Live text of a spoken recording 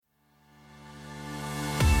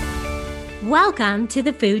Welcome to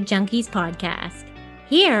the Food Junkies podcast.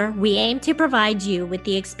 Here, we aim to provide you with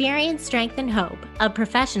the experience, strength, and hope of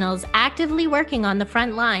professionals actively working on the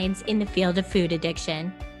front lines in the field of food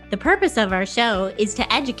addiction. The purpose of our show is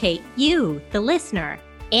to educate you, the listener,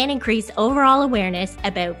 and increase overall awareness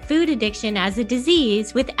about food addiction as a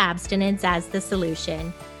disease with abstinence as the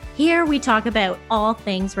solution. Here, we talk about all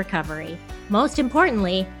things recovery. Most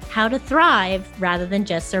importantly, how to thrive rather than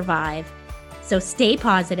just survive. So stay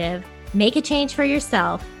positive, make a change for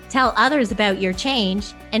yourself, tell others about your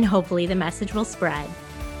change, and hopefully the message will spread.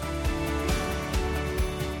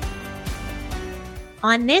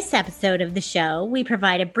 On this episode of the show, we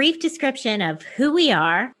provide a brief description of who we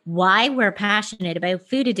are, why we're passionate about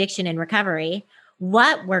food addiction and recovery,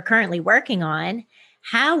 what we're currently working on,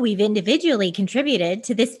 how we've individually contributed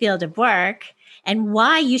to this field of work, and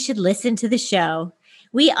why you should listen to the show.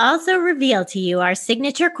 We also reveal to you our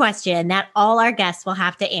signature question that all our guests will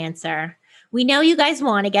have to answer. We know you guys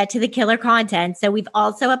want to get to the killer content, so we've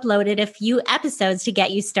also uploaded a few episodes to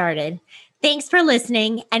get you started. Thanks for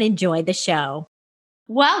listening and enjoy the show.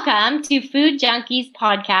 Welcome to Food Junkies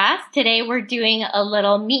podcast. Today we're doing a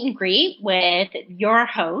little meet and greet with your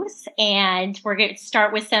hosts, and we're going to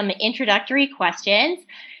start with some introductory questions.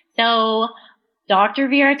 So, Dr.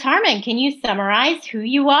 Vera Tarman, can you summarize who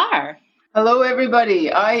you are? Hello, everybody.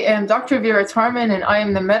 I am Dr. Vera Tarman, and I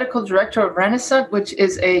am the medical director of Renaissance, which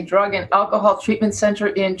is a drug and alcohol treatment center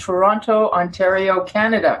in Toronto, Ontario,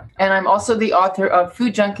 Canada. And I'm also the author of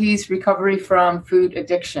Food Junkies, Recovery from Food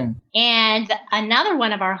Addiction. And another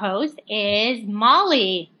one of our hosts is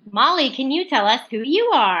Molly. Molly, can you tell us who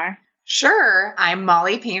you are? Sure. I'm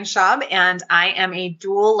Molly Painschab, and I am a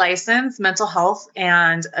dual licensed mental health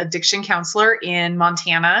and addiction counselor in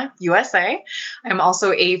Montana, USA. I'm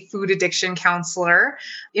also a food addiction counselor,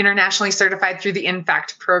 internationally certified through the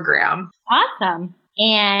INFACT program. Awesome.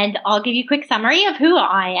 And I'll give you a quick summary of who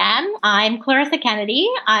I am. I'm Clarissa Kennedy.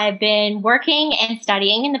 I've been working and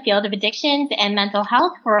studying in the field of addictions and mental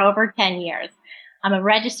health for over 10 years. I'm a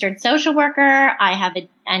registered social worker. I have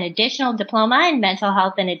an additional diploma in mental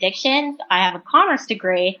health and addictions. I have a commerce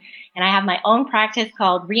degree, and I have my own practice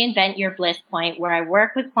called Reinvent Your Bliss Point, where I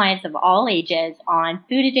work with clients of all ages on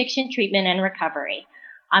food addiction treatment and recovery.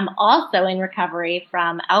 I'm also in recovery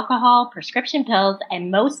from alcohol, prescription pills,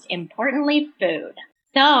 and most importantly, food.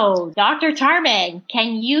 So, Dr. Tarman,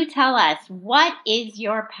 can you tell us what is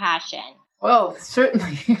your passion? Well,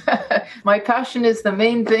 certainly. My passion is the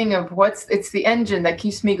main thing of it's the engine that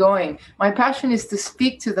keeps me going. My passion is to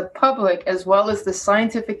speak to the public as well as the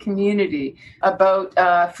scientific community about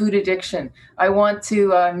food addiction. I want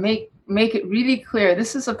to make it really clear,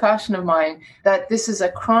 this is a passion of mine, that this is a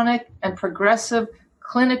chronic and progressive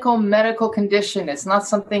clinical medical condition. It's not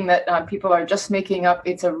something that people are just making up.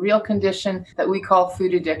 It's a real condition that we call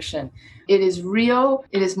food addiction. It is real.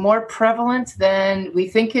 It is more prevalent than we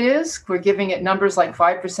think it is. We're giving it numbers like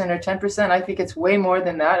 5% or 10%. I think it's way more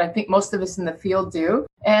than that. I think most of us in the field do.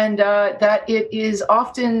 And that it is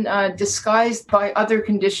often disguised by other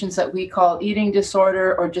conditions that we call eating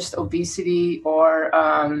disorder or just obesity or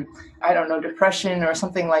depression or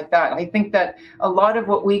something like that. I think that a lot of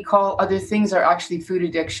what we call other things are actually food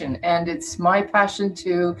addiction. And it's my passion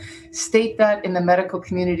to state that in the medical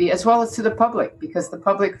community as well as to the public, because the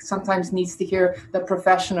public sometimes needs to hear the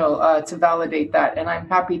professional to validate that. And I'm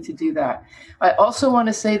happy to do that. I also want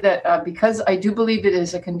to say that because I do believe it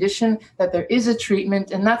is a condition, that there is a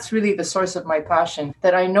treatment, and that's really the source of my passion,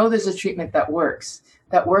 that I know there's a treatment that works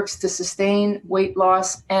to sustain weight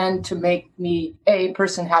loss and to make me, a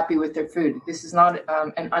person happy with their food. This is not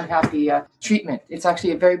an unhappy treatment. It's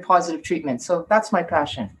actually a very positive treatment. So that's my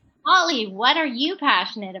passion. Molly, what are you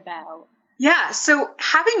passionate about? Yeah, so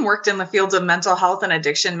having worked in the fields of mental health and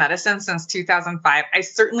addiction medicine since 2005, I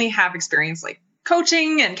certainly have experience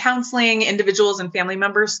coaching and counseling individuals and family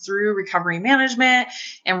members through recovery management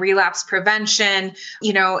and relapse prevention,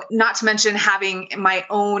 not to mention having my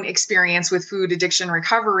own experience with food addiction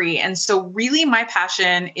recovery. And so really my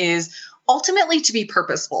passion is ultimately to be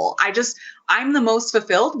purposeful. I'm the most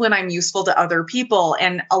fulfilled when I'm useful to other people.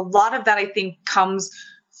 And a lot of that, I think, comes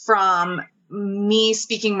from me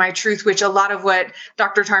speaking my truth, which a lot of what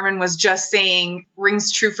Dr. Tarman was just saying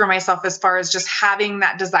rings true for myself as far as just having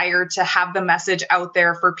that desire to have the message out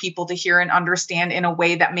there for people to hear and understand in a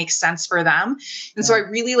way that makes sense for them. And so I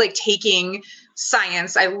really like taking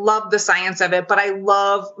science. I love the science of it, but I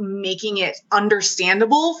love making it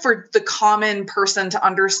understandable for the common person to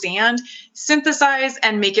understand, synthesize,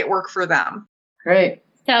 and make it work for them. Great.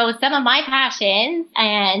 So some of my passions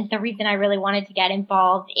and the reason I really wanted to get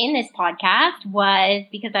involved in this podcast was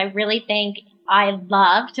because I really think I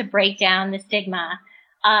love to break down the stigma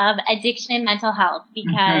of addiction and mental health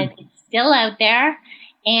because it's still out there,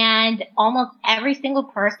 and almost every single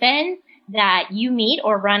person that you meet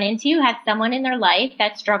or run into has someone in their life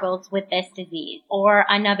that struggles with this disease or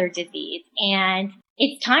another disease. And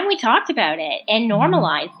it's time we talked about it and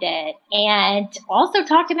normalized it, and also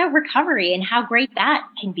talked about recovery and how great that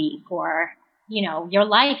can be for, your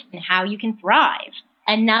life and how you can thrive.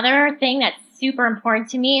 Another thing that's super important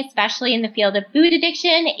to me, especially in the field of food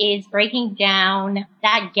addiction, is breaking down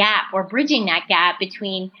that gap or bridging that gap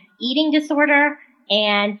between eating disorder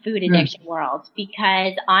and food addiction world,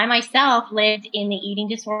 because I myself lived in the eating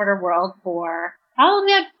disorder world for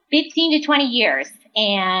probably about 15 to 20 years,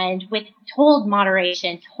 and with told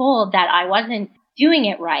moderation, told that I wasn't doing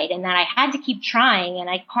it right and that I had to keep trying, and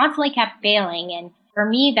I constantly kept failing. And for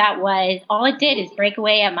me, that was all it did is break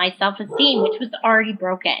away at my self-esteem, which was already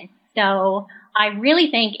broken. So I really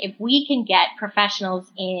think if we can get professionals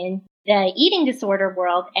in the eating disorder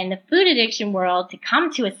world and the food addiction world to come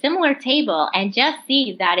to a similar table and just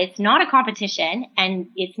see that it's not a competition and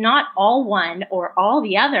it's not all one or all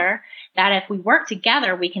the other, that if we work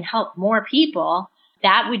together, we can help more people,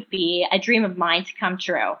 that would be a dream of mine to come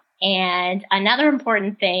true. And another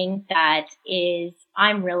important thing that is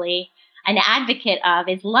I'm really an advocate of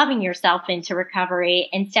is loving yourself into recovery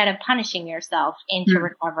instead of punishing yourself into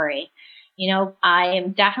recovery. I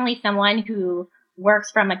am definitely someone who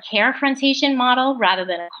works from a carefrontation model rather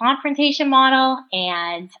than a confrontation model.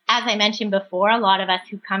 And as I mentioned before, a lot of us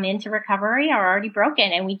who come into recovery are already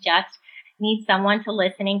broken, and we just need someone to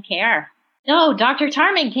listen and care. So, Dr.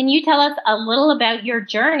 Tarman, can you tell us a little about your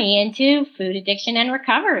journey into food addiction and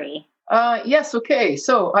recovery? Yes. Okay.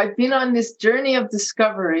 So I've been on this journey of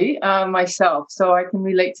discovery myself, so I can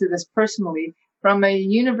relate to this personally. From a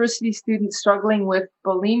university student struggling with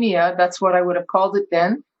bulimia, that's what I would have called it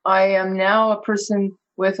then. I am now a person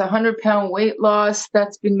with 100-pound weight loss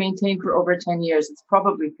that's been maintained for over 10 years. It's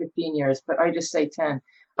probably 15 years, but I just say 10.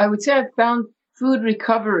 I would say I've found food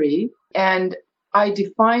recovery, and I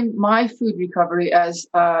define my food recovery as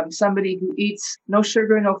somebody who eats no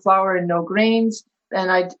sugar, no flour, and no grains. And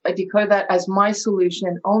I declare that as my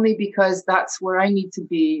solution only because that's where I need to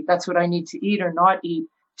be. That's what I need to eat or not eat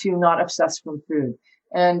to not obsess from food.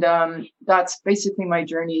 And that's basically my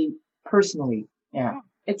journey personally. Yeah.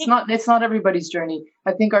 It's not everybody's journey.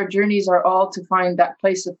 I think our journeys are all to find that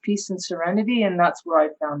place of peace and serenity, and that's where I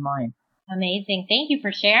found mine. Amazing. Thank you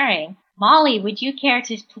for sharing. Molly, would you care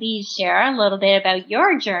to please share a little bit about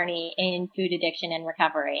your journey in food addiction and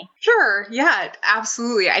recovery? Sure. Yeah,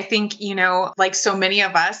 absolutely. I think, like so many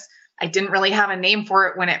of us, I didn't really have a name for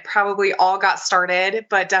it when it probably all got started,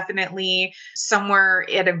 but definitely somewhere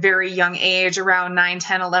at a very young age, around 9,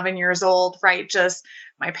 10, 11 years old, right? Just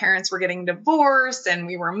my parents were getting divorced and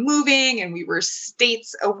we were moving and we were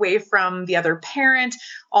states away from the other parent,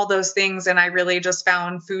 all those things. And I really just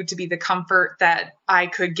found food to be the comfort that I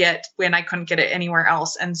could get when I couldn't get it anywhere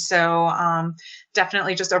else. And so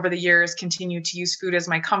definitely just over the years, continued to use food as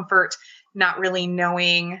my comfort, not really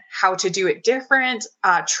knowing how to do it different,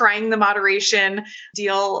 trying the moderation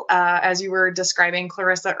deal, as you were describing,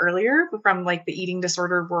 Clarissa, earlier from like the eating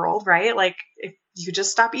disorder world, right? Like if you could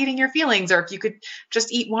just stop eating your feelings, or if you could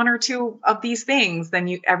just eat 1 or 2 of these things,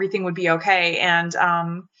 then everything would be okay. And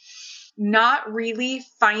not really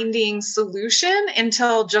finding solution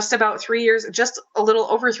until just about 3 years, just a little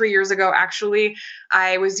over 3 years ago, actually.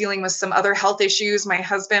 I was dealing with some other health issues. My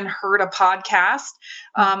husband heard a podcast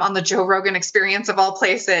on the Joe Rogan Experience of all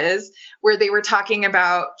places, where they were talking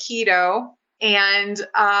about keto, and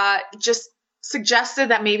just suggested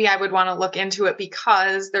that maybe I would want to look into it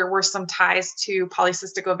because there were some ties to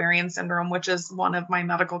polycystic ovarian syndrome, which is one of my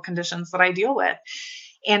medical conditions that I deal with.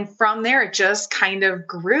 And from there, it just kind of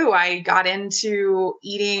grew. I got into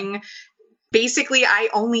eating. Basically, I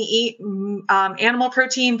only eat animal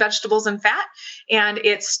protein, vegetables, and fat. And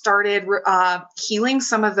it started healing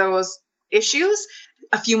some of those issues.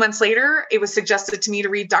 A few months later, it was suggested to me to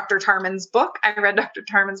read Dr. Tarman's book. I read Dr.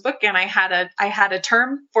 Tarman's book, and I had a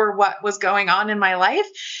term for what was going on in my life.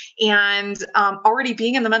 And already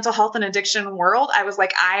being in the mental health and addiction world, I was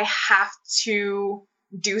like, I have to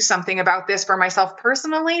do something about this for myself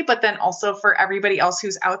personally, but then also for everybody else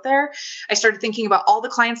who's out there. I started thinking about all the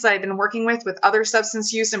clients that I've been working with other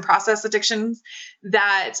substance use and process addictions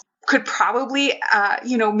that could probably,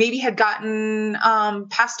 maybe had gotten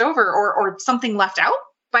passed over or something left out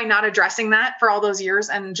by not addressing that for all those years.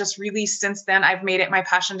 And just really since then, I've made it my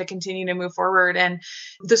passion to continue to move forward. And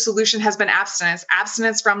the solution has been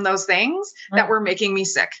abstinence from those things that were making me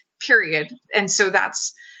sick, period. And so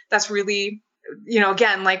that's really,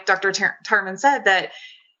 again, like Dr. Tarman said, that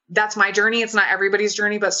that's my journey. It's not everybody's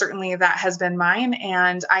journey, but certainly that has been mine.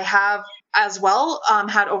 And I have as well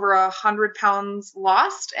had over 100 pounds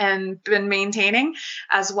lost and been maintaining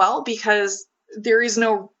as well, because there is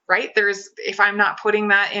no right. If I'm not putting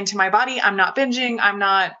that into my body, I'm not binging, I'm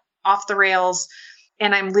not off the rails,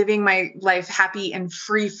 and I'm living my life happy and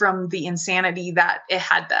free from the insanity that it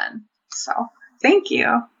had been. So thank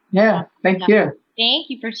you. Yeah, thank you. Thank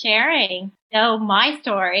you for sharing. So my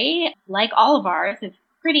story, like all of ours, is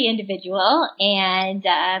pretty individual, and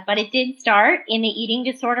but it did start in the eating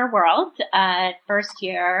disorder world. First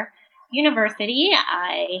year university,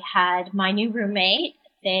 I had my new roommate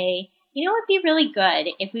say, it'd be really good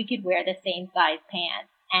if we could wear the same size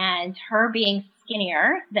pants. And her being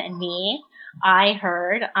skinnier than me, I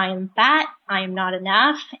heard, I'm fat, I'm not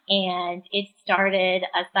enough, and it started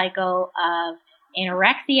a cycle of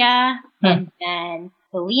anorexia and then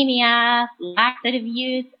bulimia, laxative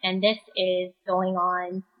use, and this is going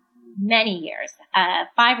on many years,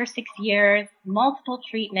 5 or 6 years, multiple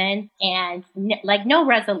treatments, and no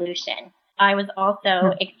resolution. I was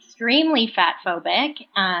also extremely fat phobic,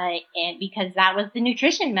 and because that was the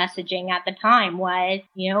nutrition messaging at the time was,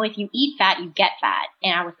 if you eat fat, you get fat.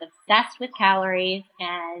 And I was obsessed with calories,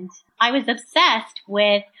 and I was obsessed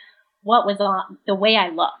with what was on the way I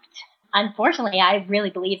looked. Unfortunately, I really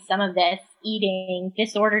believe some of this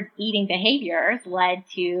disordered eating behaviors led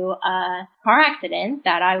to a car accident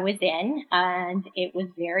that I was in, and it was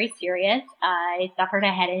very serious. I suffered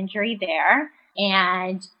a head injury there,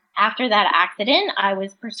 and after that accident, I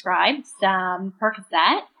was prescribed some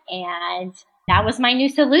Percocet, and that was my new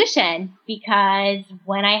solution, because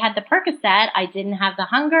when I had the Percocet, I didn't have the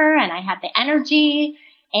hunger and I had the energy.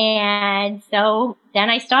 And so then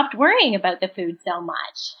I stopped worrying about the food so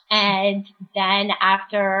much. And then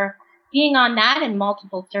after being on that and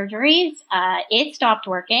multiple surgeries, it stopped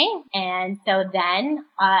working. And so then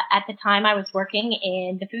at the time I was working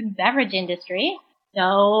in the food and beverage industry.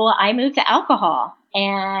 So I moved to alcohol,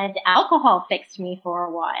 and alcohol fixed me for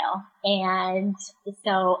a while. And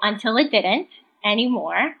so until it didn't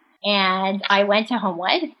anymore. And I went to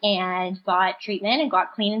Homewood and got treatment and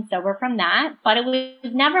got clean and sober from that. But it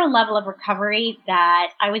was never a level of recovery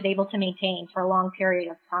that I was able to maintain for a long period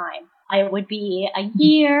of time. I would be a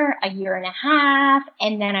year and a half,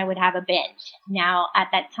 and then I would have a binge. Now, at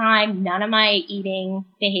that time, none of my eating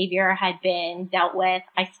behavior had been dealt with.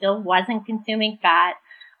 I still wasn't consuming fat.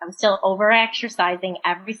 I was still over-exercising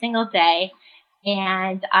every single day.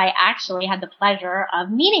 And I actually had the pleasure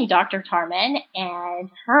of meeting Dr. Tarman and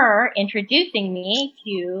her introducing me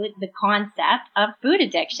to the concept of food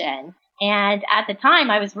addiction. And at the time,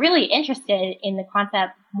 I was really interested in the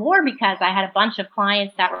concept more because I had a bunch of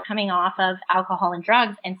clients that were coming off of alcohol and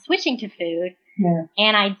drugs and switching to food. Yeah.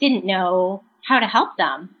 And I didn't know how to help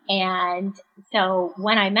them. And so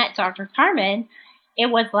when I met Dr. Tarman, it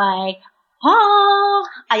was like,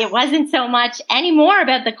 it wasn't so much anymore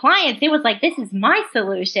about the clients. It was like, this is my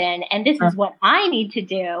solution and this is what I need to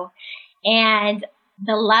do. And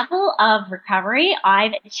the level of recovery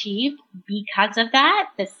I've achieved because of that,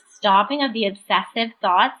 the stopping of the obsessive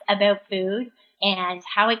thoughts about food and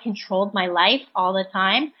how it controlled my life all the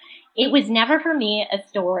time, it was never for me a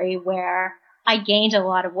story where I gained a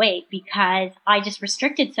lot of weight because I just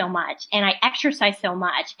restricted so much and I exercised so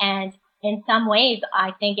much. And in some ways,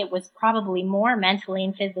 I think it was probably more mentally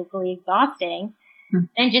and physically exhausting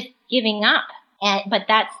than just giving up. But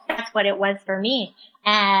that's what it was for me.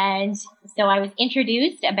 And so I was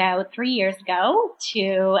introduced about 3 years ago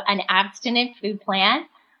to an abstinent food plan.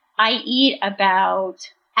 I eat about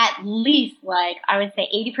at least I would say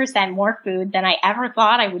 80% more food than I ever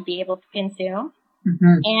thought I would be able to consume.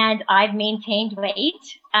 Mm-hmm. And I've maintained weight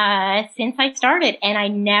since I started, and I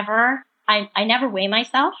never weigh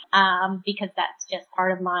myself, because that's just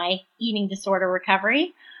part of my eating disorder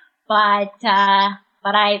recovery. But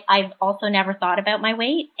I've also never thought about my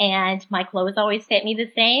weight, and my clothes always fit me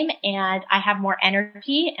the same, and I have more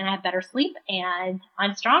energy and I have better sleep and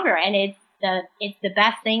I'm stronger. And it's the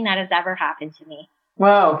best thing that has ever happened to me.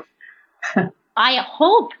 Wow. I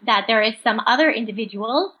hope that there is some other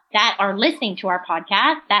individuals that are listening to our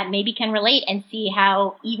podcast that maybe can relate and see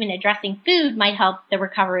how even addressing food might help the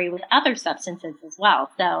recovery with other substances as well.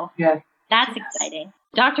 So that's exciting.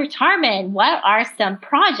 Dr. Tarman, what are some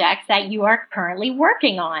projects that you are currently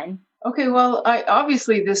working on? Okay, well,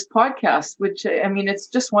 obviously this podcast, which, it's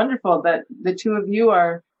just wonderful that the two of you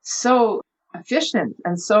are so efficient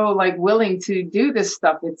and so willing to do this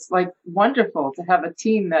stuff. It's wonderful to have a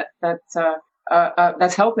team that's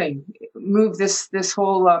helping move this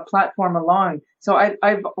whole platform along. So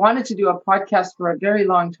I've wanted to do a podcast for a very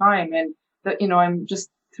long time, and I'm just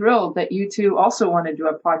thrilled that you two also want to do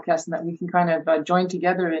a podcast and that we can kind of join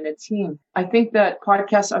together in a team. I think that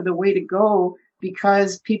podcasts are the way to go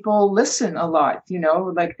because people listen a lot,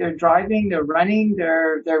 like they're driving, they're running,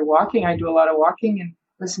 they're walking. I do a lot of walking and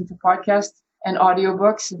listen to podcasts and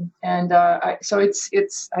audiobooks. So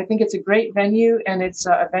I think it's a great venue, and it's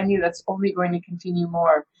a venue that's only going to continue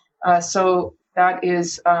more. So that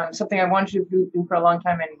is something I wanted to do for a long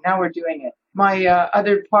time, and now we're doing it. My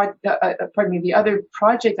the other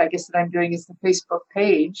project, I guess, that I'm doing is the Facebook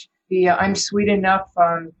page, the I'm Sweet Enough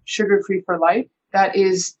Sugar Free for Life. That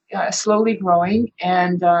is slowly growing,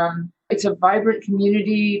 and it's a vibrant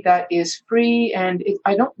community that is free. And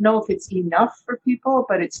I don't know if it's enough for people,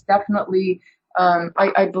 but it's definitely,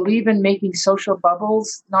 I believe in making social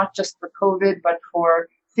bubbles, not just for COVID, but for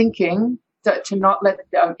thinking. To not let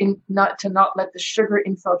the sugar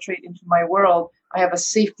infiltrate into my world. I have a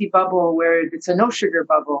safety bubble where it's a no sugar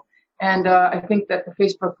bubble, and I think that the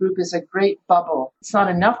Facebook group is a great bubble. It's not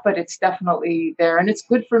enough, but it's definitely there, and it's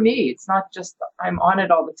good for me. It's not just I'm on it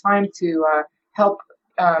all the time to help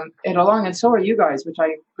it along, and so are you guys, which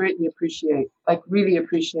I greatly appreciate. Like really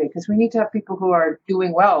appreciate, because we need to have people who are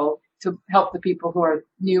doing well to help the people who are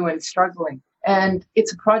new and struggling. And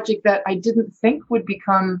it's a project that I didn't think would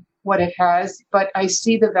become what it has, but I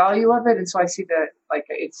see the value of it. And so I see that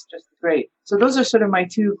it's just great. So those are sort of my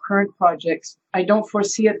two current projects. I don't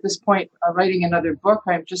foresee at this point writing another book.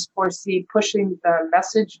 I just foresee pushing the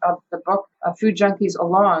message of the book, Food Junkies,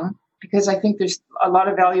 along, because I think there's a lot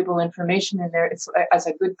of valuable information in there. It's as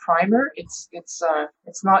a good primer. It's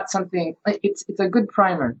not something, it's a good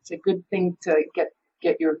primer. It's a good thing to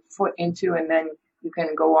get your foot into, and then you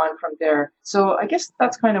can go on from there. So I guess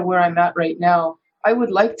that's kind of where I'm at right now. I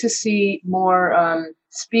would like to see more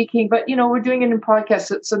speaking, but we're doing it in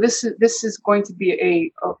podcasts. So this is going to be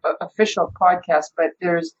a official podcast, but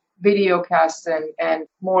there's video casts and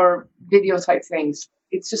more video type things.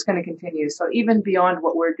 It's just going to continue. So even beyond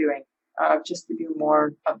what we're doing, just to do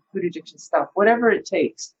more food addiction stuff, whatever it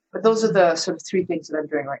takes. But those are the sort of three things that I'm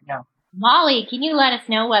doing right now. Molly, can you let us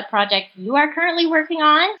know what project you are currently working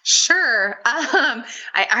on? Sure. I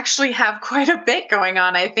actually have quite a bit going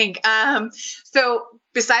on, I think. So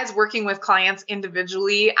besides working with clients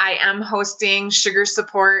individually, I am hosting Sugar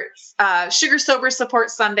Sober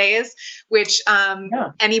Support Sundays, which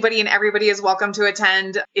anybody and everybody is welcome to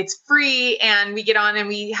attend. It's free, and we get on and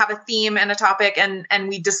we have a theme and a topic, and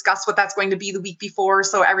we discuss what that's going to be the week before,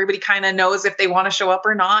 so everybody kind of knows if they want to show up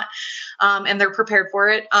or not, and they're prepared for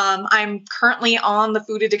it. I'm currently on the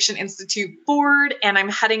Food Addiction Institute board, and I'm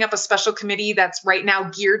heading up a special committee that's right now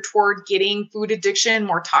geared toward getting food addiction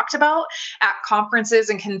more talked about at conferences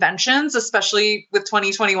and conventions, especially with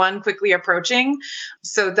 2021 quickly approaching.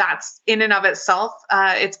 So that's in and of itself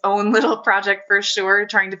its own little project for sure,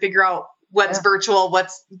 trying to figure out what's virtual,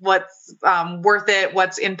 what's worth it,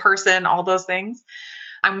 what's in person, all those things.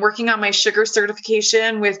 I'm working on my sugar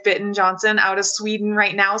certification with Bitten Johnson out of Sweden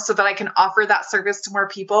right now, so that I can offer that service to more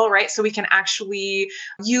people, right? So we can actually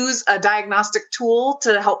use a diagnostic tool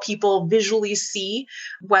to help people visually see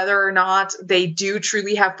whether or not they do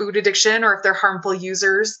truly have food addiction, or if they're harmful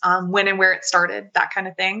users, when and where it started, that kind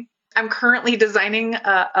of thing. I'm currently designing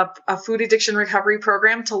a food addiction recovery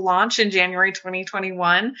program to launch in January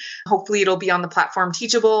 2021. Hopefully it'll be on the platform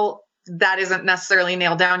Teachable. That isn't necessarily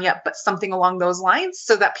nailed down yet, but something along those lines,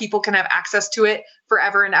 so that people can have access to it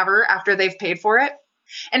forever and ever after they've paid for it.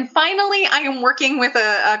 And finally, I am working with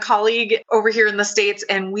a colleague over here in the States,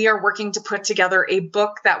 and we are working to put together a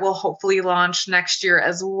book that will hopefully launch next year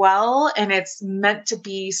as well. And it's meant to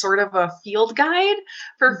be sort of a field guide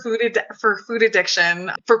for food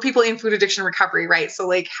addiction, for people in food addiction recovery, right? So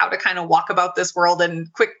like how to kind of walk about this world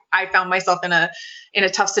I found myself in a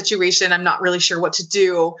tough situation. I'm not really sure what to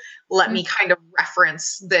do. Let me kind of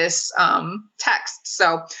reference this text.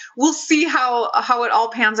 So we'll see how it all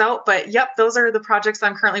pans out. But yep, those are the projects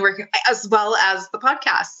I'm currently working, as well as the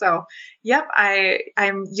podcast. So yep,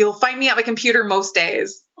 you'll find me at my computer most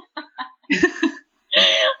days.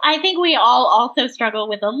 I think we all also struggle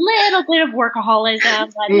with a little bit of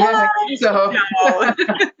workaholism.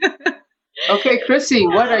 Okay, Chrissy,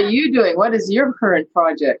 what are you doing? What is your current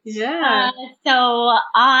project? Yeah. So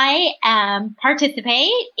I participate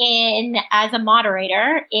as a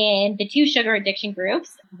moderator in the two sugar addiction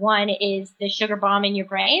groups. One is the Sugar Bomb in Your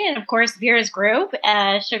Brain, and of course Vera's group,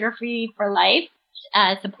 Sugar Free for Life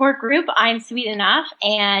support group, I'm Sweet Enough.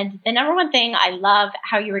 And the number one thing I love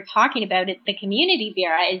how you were talking about it, the community,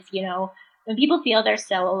 Vera, is, when people feel they're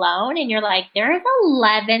so alone, and you're like, there's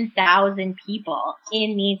 11,000 people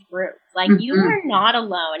in these groups. Like, you are not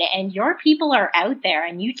alone, and your people are out there,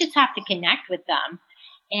 and you just have to connect with them.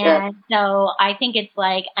 And so I think it's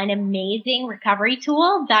like an amazing recovery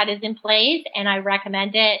tool that is in place. And I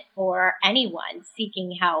recommend it for anyone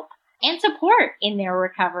seeking help and support in their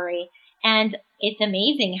recovery. And it's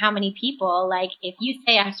amazing how many people, like if you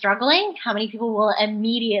say I'm struggling, how many people will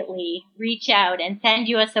immediately reach out and send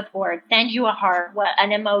you a support, send you a heart, an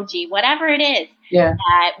emoji, whatever it is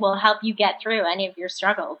that will help you get through any of your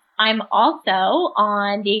struggles. I'm also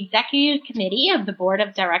on the executive committee of the board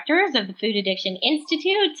of directors of the Food Addiction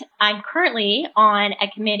Institute. I'm currently on a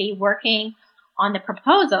committee working on the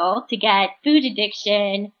proposal to get food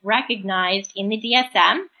addiction recognized in the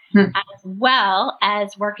DSM. As well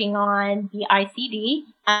as working on the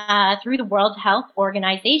ICD through the World Health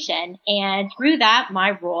Organization. And through that,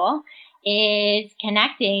 my role is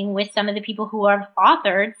connecting with some of the people who have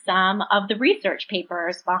authored some of the research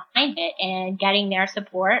papers behind it and getting their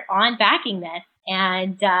support on backing this.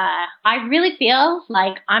 And I really feel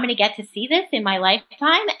like I'm going to get to see this in my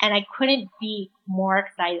lifetime, and I couldn't be more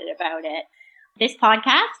excited about it. This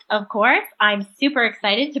podcast, of course, I'm super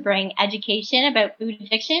excited to bring education about food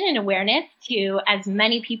addiction and awareness to as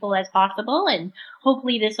many people as possible. And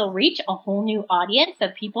hopefully this will reach a whole new audience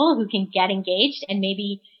of people who can get engaged and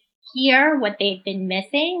maybe hear what they've been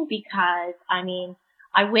missing. Because, I mean,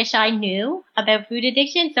 I wish I knew about food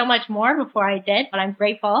addiction so much more before I did, but I'm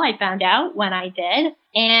grateful I found out when I did.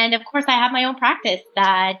 And of course, I have my own practice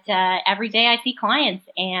that every day I see clients,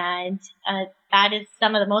 and that is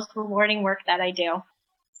some of the most rewarding work that I do.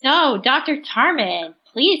 So, Dr. Tarman,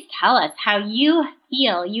 please tell us how you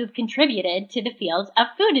feel you've contributed to the field of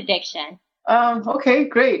food addiction. Okay,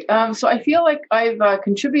 great. So I feel like I've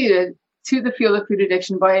contributed to the field of food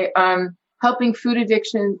addiction by helping food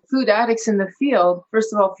addicts in the field,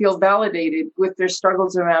 first of all, feel validated with their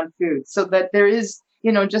struggles around food, so that there is,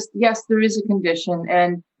 yes, there is a condition,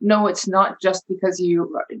 and no, it's not just because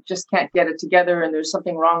you just can't get it together and there's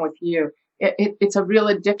something wrong with you. It's a real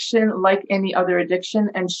addiction like any other addiction,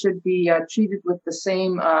 and should be treated with the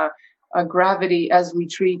same gravity as we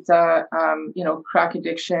treat, crack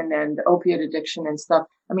addiction and opiate addiction and stuff.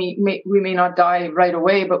 I mean, we may not die right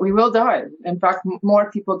away, but we will die. In fact, more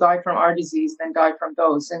people die from our disease than die from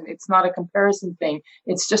those. And it's not a comparison thing.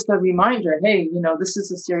 It's just a reminder, hey, this is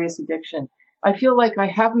a serious addiction. I feel like I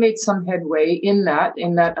have made some headway in that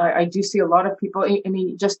I do see a lot of people, I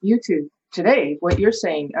mean, just you two today, what you're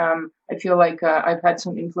saying. I feel like I've had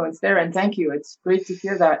some influence there, and thank you. It's great to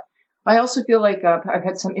hear that. I also feel like I've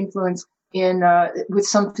had some influence in with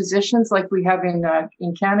some physicians, like we have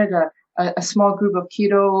in Canada, a small group of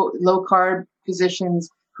keto, low carb physicians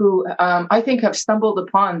who I think have stumbled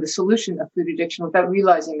upon the solution of food addiction without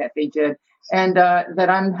realizing that they did, and that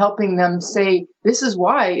I'm helping them say this is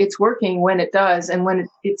why it's working when it does, and when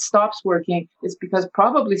it stops working, it's because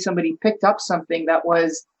probably somebody picked up something that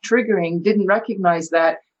was triggering, didn't recognize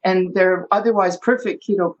that. And their otherwise perfect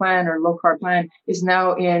keto plan or low carb plan is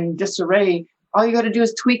now in disarray. All you got to do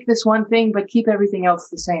is tweak this one thing, but keep everything else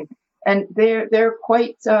the same. And they're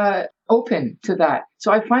quite open to that.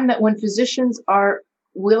 So I find that when physicians are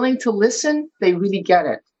willing to listen, they really get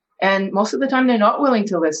it. And most of the time they're not willing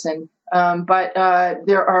to listen. But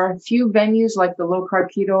there are a few venues like the low carb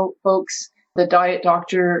keto folks, the diet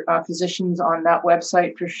doctor physicians on that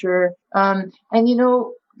website for sure. And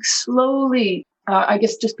slowly, I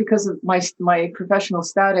guess just because of my professional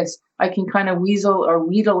status, I can kind of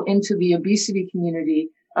wheedle into the obesity community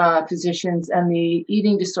physicians and the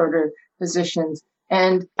eating disorder physicians,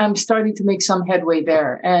 and I'm starting to make some headway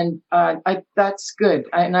there, and that's good.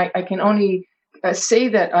 I can only say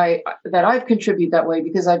that I've contributed that way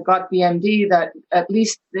because I've got the MD that at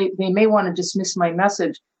least they may want to dismiss my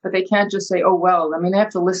message, but they can't just say, oh, well, I mean, they have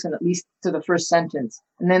to listen at least to the first sentence,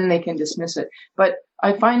 and then they can dismiss it. But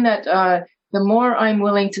I find that the more I'm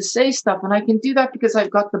willing to say stuff, and I can do that because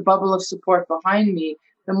I've got the bubble of support behind me,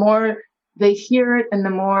 the more they hear it, and the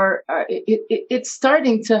more it's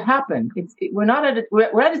starting to happen.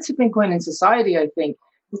 We're at a tipping point in society, I think.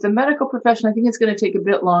 With the medical profession, I think it's going to take a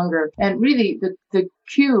bit longer. And really, the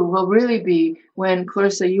cue will really be when,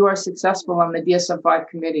 Clarissa, you are successful on the DSM-5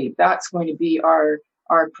 committee. That's going to be our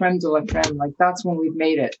creme de la creme. Like, that's when we've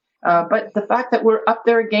made it. But the fact that we're up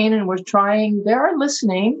there again and we're trying, they are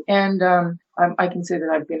listening. And I can say that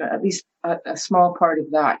I've been at least a small part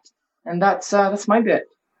of that. And that's my bit.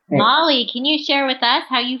 Molly, can you share with us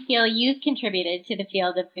how you feel you've contributed to the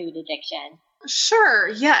field of food addiction? Sure.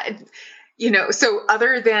 Yeah. So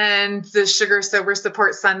other than the Sugar Sober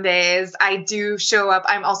Support Sundays, I do show up.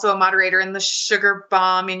 I'm also a moderator in the Sugar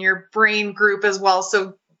Bomb in Your Brain group as well.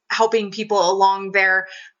 So helping people along their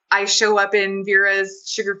I show up in Vera's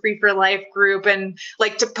Sugar Free for Life group and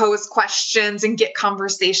like to pose questions and get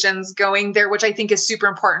conversations going there, which I think is super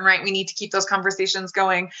important, right? We need to keep those conversations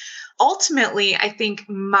going. Ultimately, I think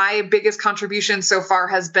my biggest contribution so far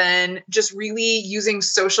has been just really using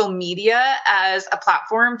social media as a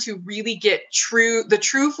platform to really get the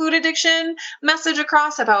true food addiction message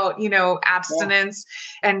across about, abstinence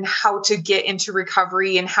and how to get into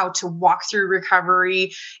recovery and how to walk through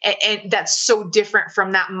recovery. And that's so different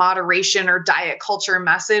from that moderation or diet culture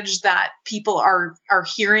message that people are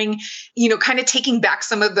hearing, kind of taking back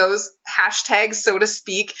some of those hashtags, so to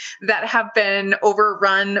speak, that have been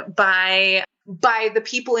overrun by the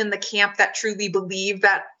people in the camp that truly believe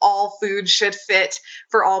that all food should fit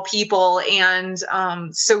for all people. And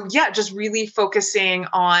just really focusing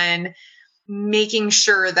on making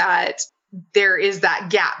sure that there is that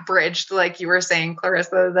gap bridged, like you were saying,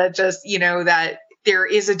 Clarissa, that just, that there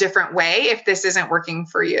is a different way if this isn't working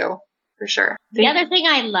for you. For sure. The other thing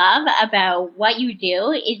I love about what you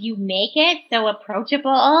do is you make it so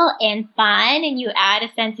approachable and fun, and you add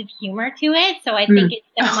a sense of humor to it. So I think it's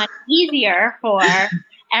so much easier for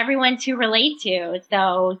everyone to relate to.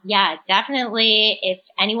 So yeah, definitely if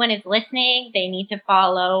anyone is listening, they need to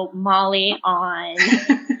follow Molly on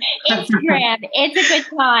Instagram. It's a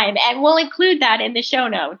good time, and we'll include that in the show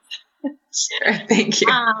notes. Sure. Thank you.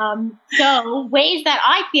 So ways that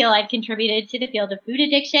I feel I've contributed to the field of food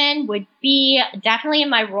addiction would be definitely in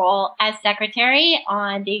my role as secretary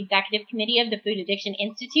on the executive committee of the Food Addiction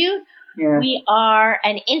Institute. Yeah. We are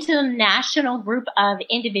an international group of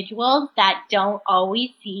individuals that don't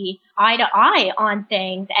always see eye to eye on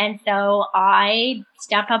things. And so I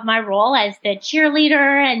step up my role as the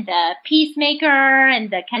cheerleader and the peacemaker and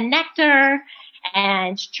the connector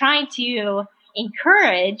and trying to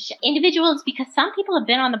encourage individuals, because some people have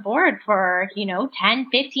been on the board for, 10,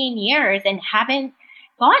 15 years and haven't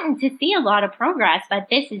gotten to see a lot of progress, but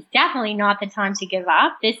this is definitely not the time to give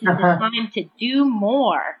up. This is the time to do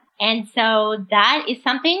more. And so that is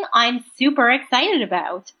something I'm super excited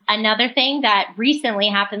about. Another thing that recently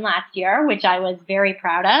happened last year, which I was very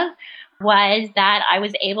proud of, was that I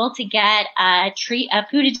was able to get a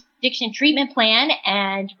food addiction treatment plan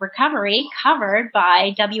and recovery covered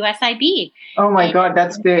by WSIB. Oh my God,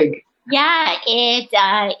 that's big. Yeah,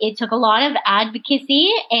 it took a lot of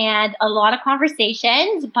advocacy and a lot of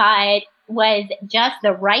conversations, but was just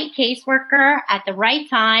the right caseworker at the right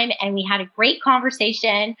time. And we had a great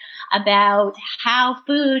conversation about how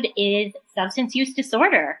food is substance use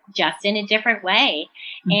disorder, just in a different way.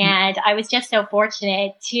 Mm-hmm. And I was just so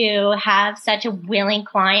fortunate to have such a willing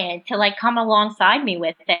client to come alongside me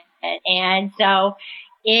with it. And so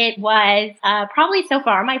it was probably so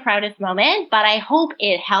far my proudest moment, but I hope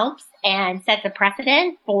it helps and sets a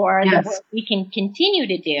precedent for the work we can continue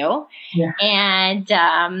to do. Yeah. And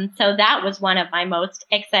so that was one of my most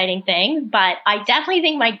exciting things. But I definitely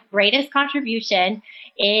think my greatest contribution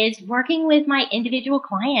is working with my individual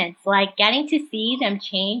clients, getting to see them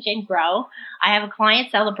change and grow. I have a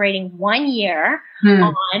client celebrating 1 year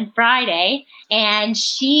on Friday, and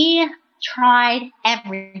she tried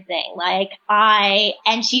everything.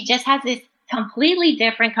 And she just has this completely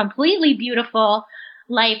different, completely beautiful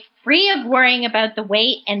life, free of worrying about the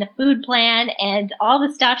weight and the food plan and all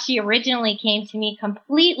the stuff. She originally came to me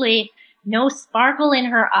completely no sparkle in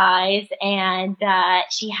her eyes, and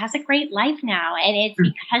she has a great life now. And it's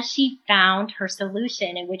because she found her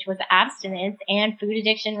solution, which was abstinence and food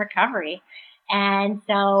addiction recovery. And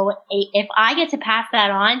so if I get to pass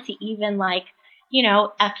that on to even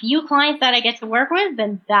a few clients that I get to work with,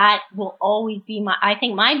 then that will always be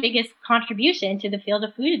my biggest contribution to the field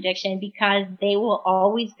of food addiction, because they will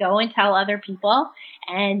always go and tell other people,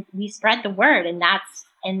 and we spread the word, and that's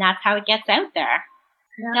how it gets out there.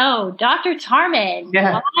 Yeah. So, Dr. Tarman,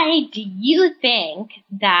 why do you think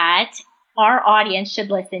that our audience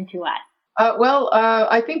should listen to us?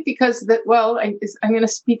 I think because I'm going to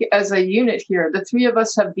speak as a unit here. The three of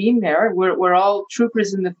us have been there. We're all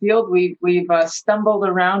troopers in the field. We've stumbled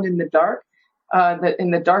around in the dark,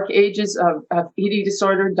 in the dark ages of eating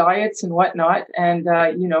disorder, diets, and whatnot. And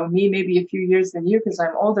me maybe a few years than you because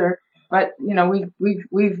I'm older. But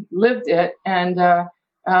we've lived it, and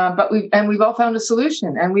we've all found a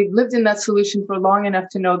solution, and we've lived in that solution for long enough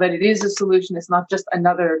to know that it is a solution. It's not just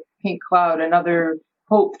another pink cloud, another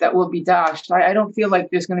hope that will be dashed. I don't feel like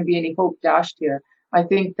there's going to be any hope dashed here. I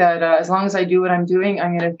think that as long as I do what I'm doing,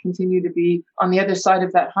 I'm going to continue to be on the other side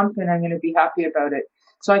of that hump, and I'm going to be happy about it.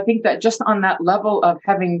 So I think that just on that level of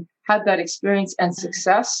having had that experience and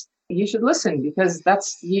success, you should listen, because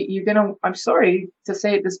you're going to, I'm sorry to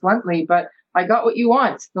say it this bluntly, but I got what you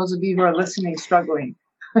want. Those of you who are listening, struggling.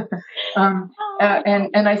 And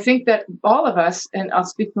And I think that all of us, and I'll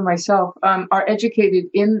speak for myself, are educated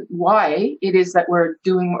in why it is that we're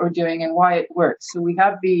doing what we're doing and why it works. So we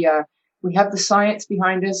have the science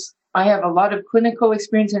behind us. I have a lot of clinical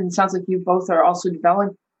experience, and it sounds like you both are also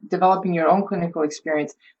developing your own clinical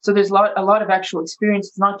experience. So there's a lot of actual experience.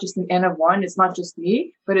 It's not just an N of one. It's not just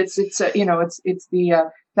me, but it's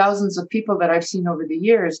the thousands of people that I've seen over the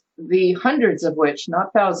years, the hundreds of which,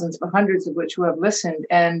 not thousands, but hundreds of which who have listened,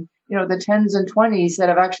 and the tens and 20s that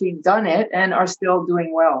have actually done it and are still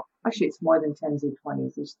doing well. Actually, it's more than tens and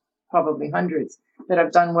 20s. There's probably hundreds that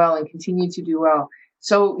have done well and continue to do well.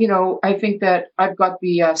 So, I think that I've got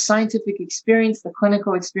the scientific experience, the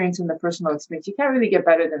clinical experience, and the personal experience. You can't really get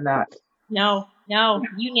better than that. No,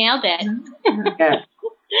 you nailed it.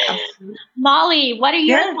 Yeah. Molly, what are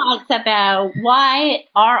your thoughts about why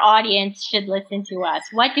our audience should listen to us?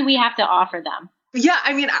 What do we have to offer them? Yeah,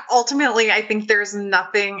 I mean, ultimately, I think there's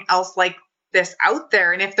nothing else like this out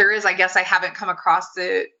there. And if there is, I guess I haven't come across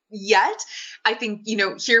it yet. I think,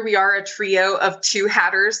 here we are, a trio of two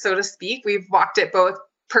hatters, so to speak. We've walked it both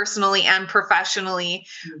personally and professionally,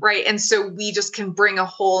 right? And so we just can bring a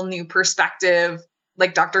whole new perspective,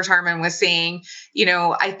 like Dr. Tarman was saying.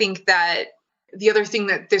 I think that the other thing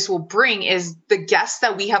that this will bring is the guests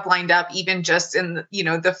that we have lined up, even just in,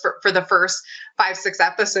 for the first 5-6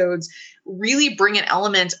 episodes, really bring an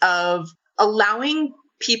element of allowing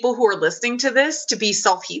people who are listening to this to be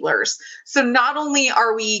self-healers. So not only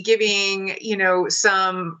are we giving,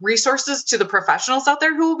 some resources to the professionals out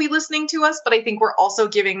there who will be listening to us, but I think we're also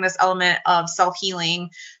giving this element of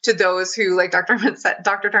self-healing to those who, like Dr.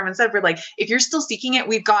 Tarman said, we're like, if you're still seeking it,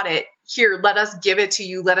 we've got it. Here, let us give it to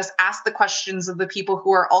you. Let us ask the questions of the people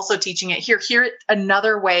who are also teaching it. Hear it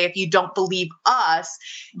another way. If you don't believe us,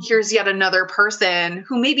 here's yet another person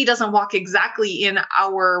who maybe doesn't walk exactly in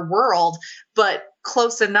our world, but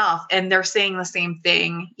close enough. And they're saying the same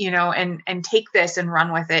thing, and take this and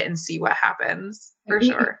run with it and see what happens, for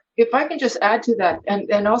sure. If I can just add to that,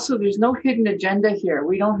 and also there's no hidden agenda here.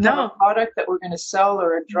 We don't have a product that we're going to sell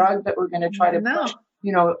or a drug that we're going to try to push.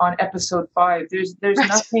 On episode 5, there's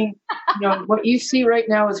nothing, what you see right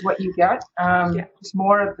now is what you get. It's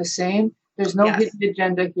more of the same. There's no hidden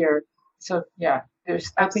agenda here. So I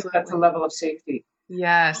think that's a level of safety.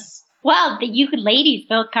 Yes. Well, you ladies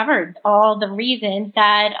both covered all the reasons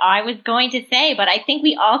that I was going to say, but I think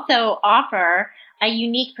we also offer a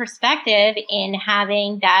unique perspective in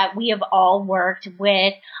having that we have all worked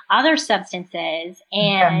with other substances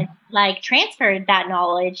and transferred that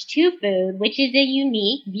knowledge to food, which is a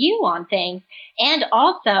unique view on things. And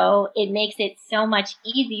also it makes it so much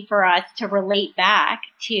easy for us to relate back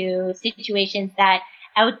to situations that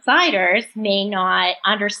outsiders may not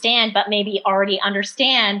understand, but maybe already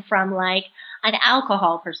understand from an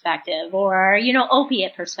alcohol perspective or,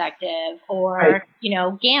 opiate perspective or,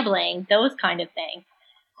 gambling, those kind of things.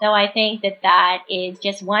 So I think that is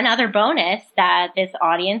just one other bonus that this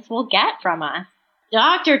audience will get from us.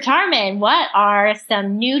 Dr. Tarman, what are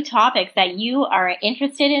some new topics that you are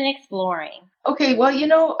interested in exploring? Okay, well,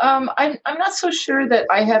 I'm not so sure that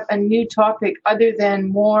I have a new topic other than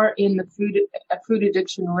more in the food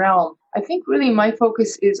addiction realm. I think really my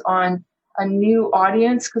focus is on a new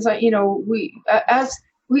audience because I've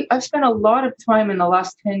spent a lot of time in the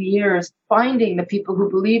last 10 years finding the people who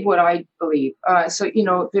believe what I believe.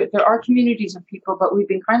 There are communities of people, but we've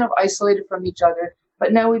been kind of isolated from each other.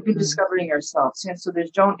 But now we've been discovering ourselves. And so there's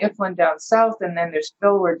Joan Iflin down south, and then there's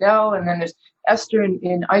Phil Wardell, and then there's Esther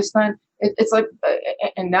in Iceland. It's like,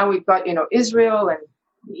 and now we've got, Israel and,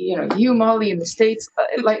 you, Molly, in the States,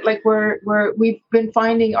 we've been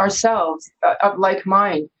finding ourselves of like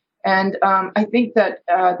mind. And I think that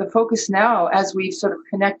the focus now, as we've sort of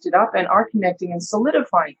connected up and are connecting and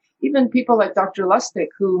solidifying, even people like Dr. Lustig,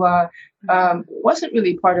 who wasn't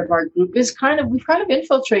really part of our group, we've kind of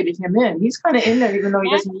infiltrated him in. He's kind of in there, even though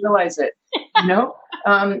he doesn't realize it,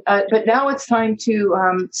 But now it's time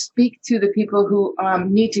to speak to the people who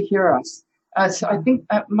need to hear us. So I think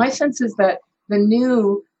my sense is that the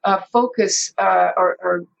new focus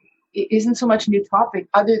or isn't so much a new topic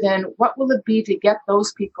other than what will it be to get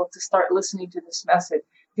those people to start listening to this message?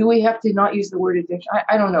 Do we have to not use the word addiction?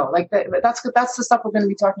 I don't know. That's the stuff we're going to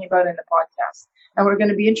be talking about in the podcast. And we're going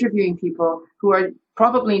to be interviewing people who are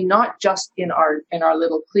probably not just in our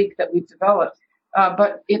little clique that we've developed,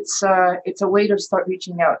 but it's a way to start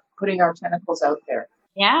reaching out, putting our tentacles out there.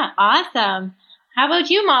 Yeah, awesome. How about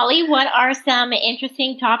you, Molly? What are some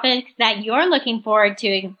interesting topics that you're looking forward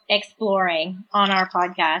to exploring on our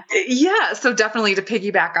podcast? Yeah, so definitely to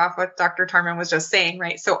piggyback off what Dr. Tarman was just saying,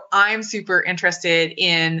 right? So I'm super interested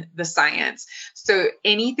in the science. So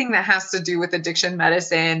anything that has to do with addiction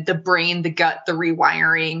medicine, the brain, the gut, the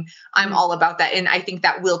rewiring, I'm all about that. And I think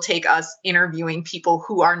that will take us interviewing people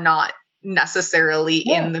who are not necessarily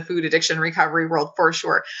in the food addiction recovery world for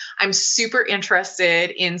sure. I'm super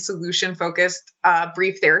interested in solution focused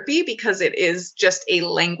brief therapy because it is just a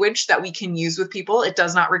language that we can use with people. It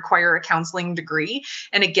does not require a counseling degree.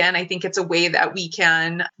 And again, I think it's a way that we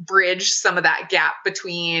can bridge some of that gap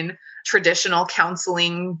between traditional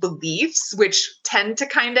counseling beliefs, which tend to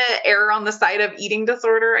kind of err on the side of eating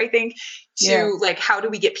disorder, I think, to like, how do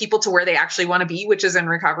we get people to where they actually want to be, which is in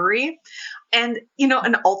recovery. And,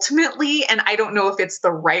 and ultimately, and I don't know if it's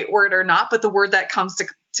the right word or not, but the word that comes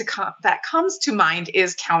to mind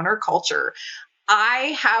is counterculture.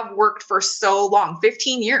 I have worked for so long,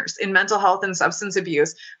 15 years in mental health and substance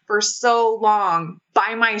abuse, for so long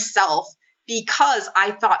by myself, because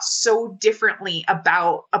I thought so differently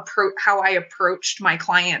about how I approached my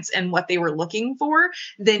clients and what they were looking for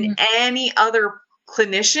than any other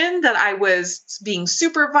clinician that I was being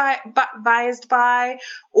supervised by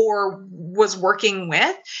or was working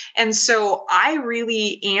with. And so I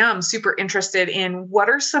really am super interested in what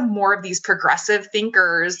are some more of these progressive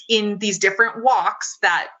thinkers in these different walks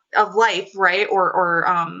of life, right? Or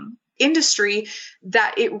industry,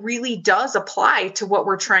 that it really does apply to what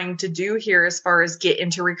we're trying to do here as far as get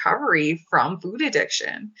into recovery from food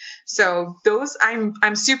addiction. So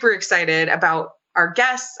I'm super excited about our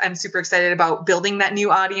guests. I'm super excited about building that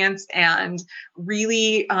new audience and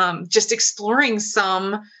really just exploring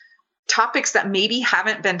some topics that maybe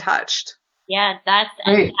haven't been touched. Yeah, that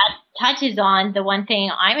touches on the one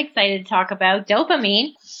thing I'm excited to talk about,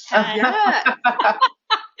 dopamine.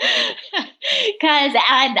 Because,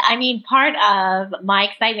 part of my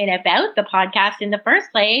excitement about the podcast in the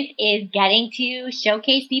first place is getting to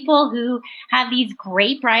showcase people who have these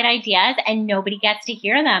great, bright ideas and nobody gets to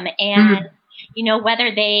hear them. And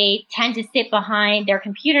whether they tend to sit behind their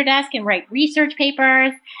computer desk and write research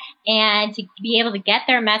papers and to be able to get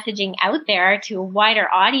their messaging out there to a wider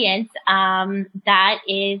audience, that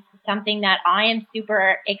is something that I am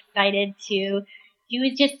super excited to do,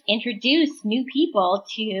 is just introduce new people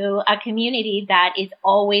to a community that is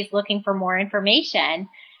always looking for more information.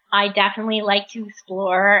 I definitely like to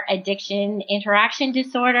explore addiction interaction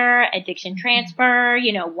disorder, addiction transfer,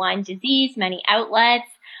 one disease, many outlets.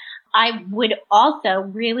 I would also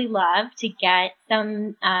really love to get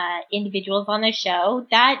some individuals on the show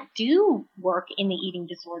that do work in the eating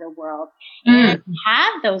disorder world and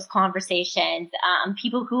have those conversations.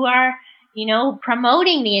 People who are,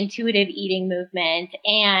 promoting the intuitive eating movement.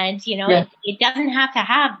 And, it doesn't have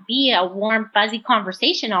to be a warm, fuzzy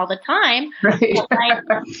conversation all the time. Right.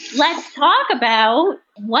 But, let's talk about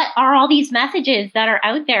what are all these messages that are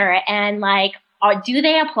out there, and do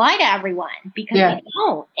they apply to everyone? Because they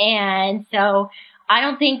don't. And so I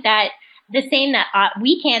don't think that the same that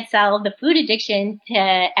we can't sell the food addiction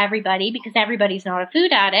to everybody because everybody's not a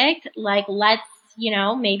food addict. Let's,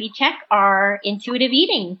 maybe check our intuitive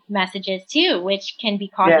eating messages too, which can be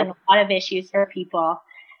causing a lot of issues for people.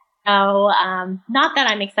 So, not that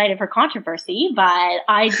I'm excited for controversy, but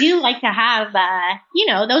I do like to have,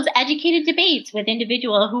 those educated debates with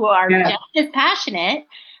individuals who are just as passionate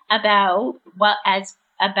about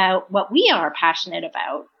what we are passionate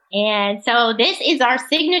about. And so this is our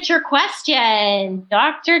signature question.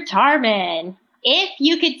 Dr. Tarman, if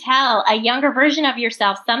you could tell a younger version of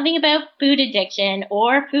yourself something about food addiction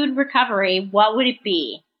or food recovery, what would it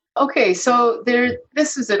be? Okay, so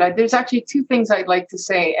this is it. There's actually two things I'd like to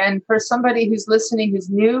say. And for somebody who's listening, who's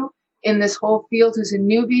new in this whole field, who's a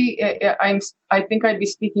newbie, I think I'd be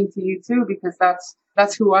speaking to you too, because that's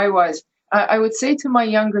who I was. I would say to my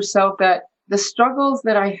younger self that the struggles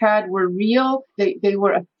that I had were real. They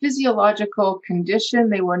were a physiological condition.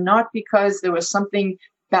 They were not because there was something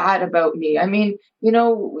bad about me. I mean, we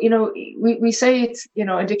say it's,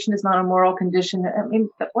 addiction is not a moral condition. I mean,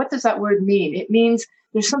 what does that word mean? It means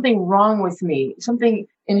there's something wrong with me, something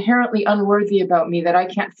inherently unworthy about me that I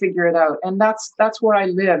can't figure it out. And that's where I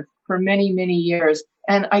lived for many, many years.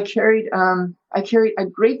 And I carried a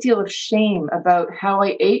great deal of shame about how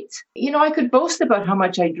I ate. I could boast about how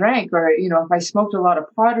much I drank, or, if I smoked a lot of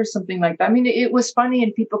pot or something like that. I mean, it was funny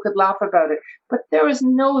and people could laugh about it, but there was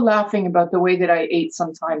no laughing about the way that I ate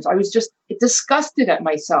sometimes. I was just disgusted at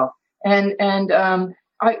myself. And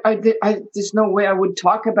there's no way I would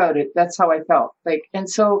talk about it. That's how I felt. And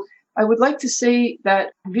so I would like to say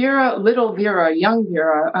that little Vera, young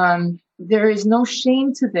Vera, there is no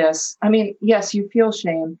shame to this. I mean, yes, you feel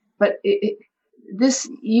shame, but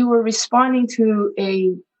you were responding to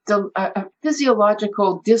a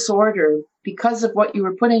physiological disorder because of what you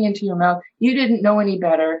were putting into your mouth. You didn't know any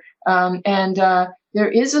better. And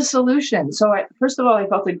there is a solution. So first of all, I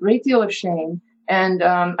felt a great deal of shame. And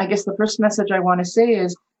I guess the first message I want to say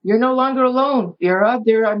is, you're no longer alone, Vera.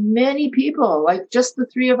 There are many people, like just the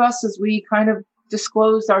three of us, as we kind of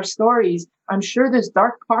disclosed our stories. I'm sure there's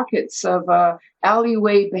dark pockets of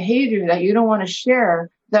alleyway behavior that you don't want to share,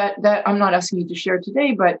 that I'm not asking you to share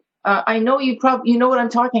today, but I know you know what I'm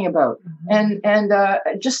talking about. Mm-hmm.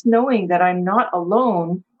 And just knowing that I'm not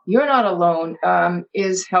alone, you're not alone,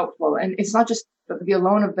 is helpful. And it's not just the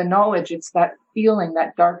alone of the knowledge, it's that feeling,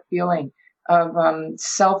 that dark feeling of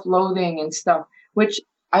self-loathing and stuff, which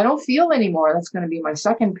I don't feel anymore. That's going to be my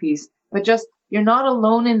second piece. But just, you're not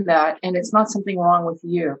alone in that, and it's not something wrong with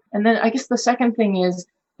you. And then I guess the second thing is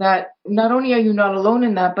that not only are you not alone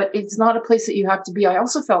in that, but it's not a place that you have to be. I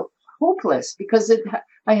also felt hopeless because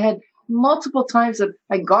I had multiple times that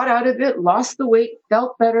I got out of it, lost the weight,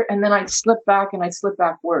 felt better, and then I'd slip back and I'd slip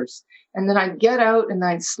back worse. And then I'd get out and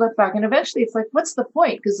I'd slip back. And eventually it's like, what's the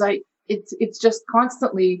point? Because it's just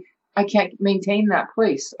constantly, I can't maintain that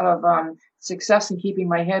place of success in keeping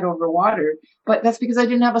my head over water. But that's because I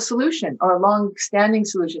didn't have a solution or a long-standing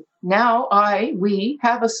solution. Now we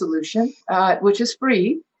have a solution, which is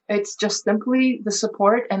free. It's just simply the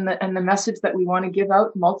support and the message that we want to give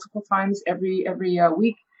out multiple times every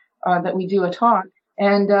week that we do a talk,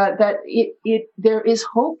 and that there is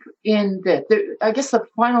hope in that. I guess the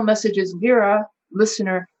final message is, Vera,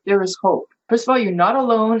 listener, there is hope. First of all, you're not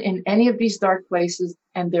alone in any of these dark places,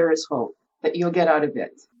 and there is hope that you'll get out of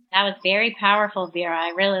it. That was very powerful, Vera. I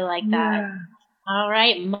really like that. Yeah. All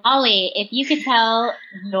right, Molly, if you could tell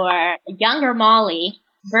your younger Molly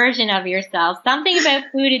version of yourself something about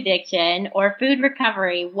food addiction or food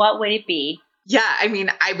recovery, what would it be? Yeah, I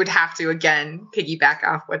mean, I would have to, again, piggyback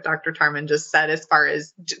off what Dr. Tarman just said, as far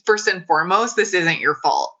as, first and foremost, this isn't your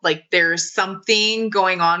fault. Like, there's something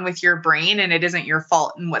going on with your brain and it isn't your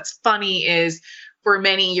fault. And what's funny is, for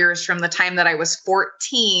many years, from the time that I was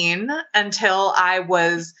 14 until I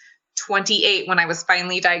was 28, when I was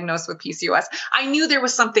finally diagnosed with PCOS, I knew there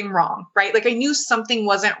was something wrong, right? Like, I knew something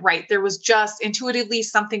wasn't right. There was just intuitively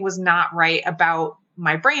something was not right about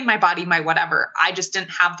my brain, my body, my whatever. I just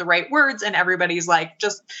didn't have the right words. And everybody's like,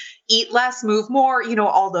 just eat less, move more,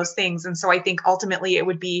 all those things. And so I think ultimately it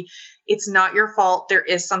would be, it's not your fault. There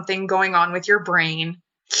is something going on with your brain.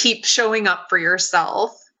 Keep showing up for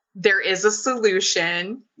yourself. There is a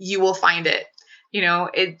solution. You will find it,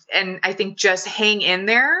 and I think just hang in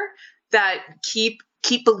there, that keep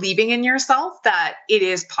believing in yourself, that it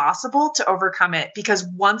is possible to overcome it. Because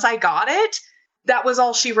once I got it, that was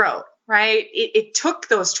all she wrote. Right? It took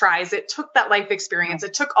those tries. It took that life experience.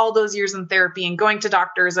 It took all those years in therapy and going to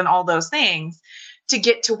doctors and all those things to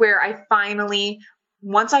get to where I finally,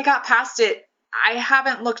 once I got past it, I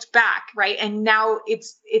haven't looked back. Right. And now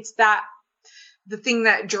it's that the thing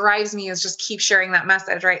that drives me is just keep sharing that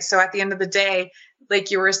message. Right. So at the end of the day,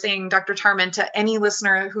 like you were saying, Dr. Tarman, to any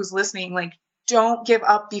listener who's listening, like, don't give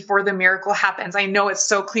up before the miracle happens. I know it's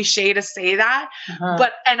so cliche to say that,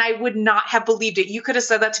 and I would not have believed it. You could have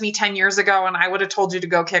said that to me 10 years ago and I would have told you to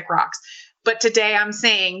go kick rocks. But today I'm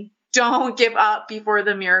saying, don't give up before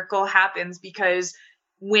the miracle happens, because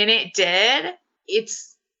when it did,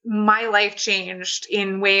 my life changed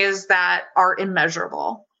in ways that are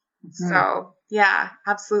immeasurable. Mm-hmm. So yeah,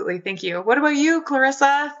 absolutely. Thank you. What about you,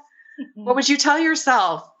 Clarissa? What would you tell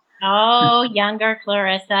yourself? Oh, younger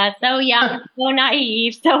Clarissa, so young, so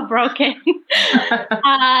naive, so broken.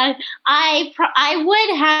 I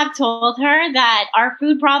would have told her that our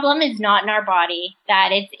food problem is not in our body,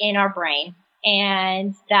 that it's in our brain,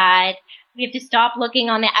 and that we have to stop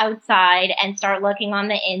looking on the outside and start looking on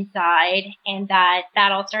the inside, and that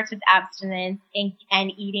all starts with abstinence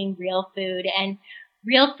and eating real food. And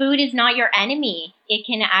real food is not your enemy. It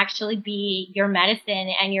can actually be your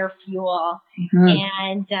medicine and your fuel. Mm-hmm.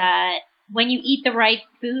 And when you eat the right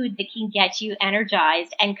food that can get you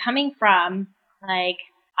energized, and coming from, like,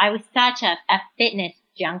 I was such a fitness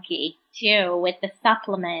junkie too, with the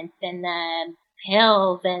supplements and the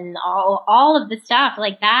pills and all of the stuff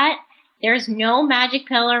like that. There's no magic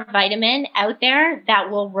pill or vitamin out there that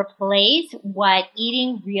will replace what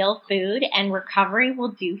eating real food and recovery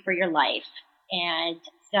will do for your life. And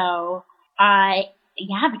so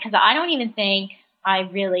because I don't even think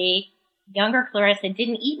younger Clarissa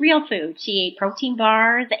didn't eat real food. She ate protein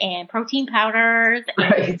bars and protein powders.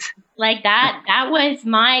 Right. And like that.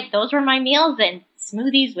 Those were my meals, and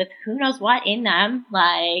smoothies with who knows what in them.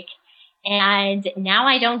 Like, And now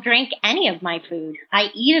I don't drink any of my food.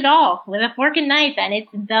 I eat it all with a fork and knife, and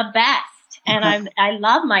it's the best. And I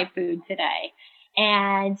love my food today.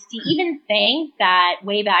 And to even think that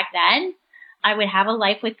way back then, I would have a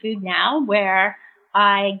life with food now where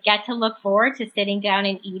I get to look forward to sitting down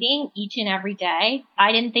and eating each and every day.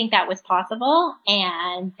 I didn't think that was possible.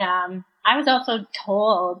 And I was also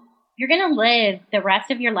told, you're going to live the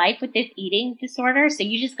rest of your life with this eating disorder, so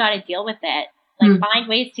you just got to deal with it. Find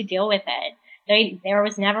ways to deal with it. There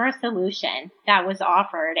was never a solution that was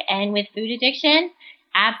offered. And with food addiction,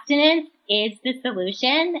 abstinence is the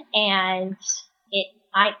solution. And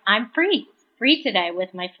I'm free today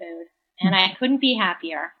with my food. And I couldn't be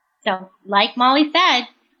happier. So like Molly said,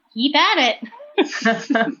 keep at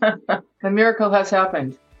it. The miracle has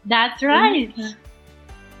happened. That's right.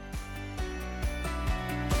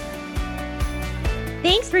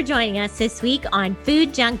 Thanks for joining us this week on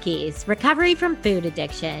Food Junkies, Recovery from Food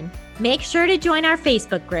Addiction. Make sure to join our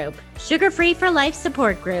Facebook group, Sugar Free for Life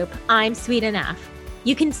support group, I'm Sweet Enough.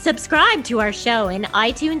 You can subscribe to our show in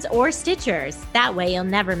iTunes or Stitchers. That way you'll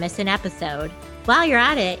never miss an episode. While you're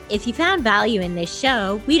at it, if you found value in this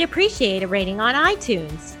show, we'd appreciate a rating on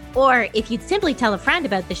iTunes. Or if you'd simply tell a friend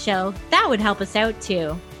about the show, that would help us out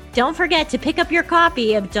too. Don't forget to pick up your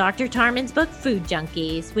copy of Dr. Tarman's book, Food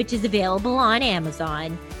Junkies, which is available on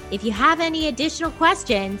Amazon. If you have any additional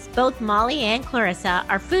questions, both Molly and Clarissa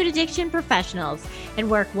are food addiction professionals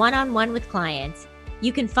and work one-on-one with clients.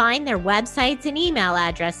 You can find their websites and email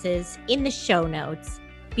addresses in the show notes.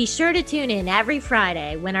 Be sure to tune in every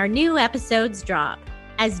Friday when our new episodes drop.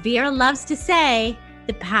 As Vera loves to say,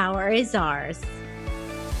 the power is ours.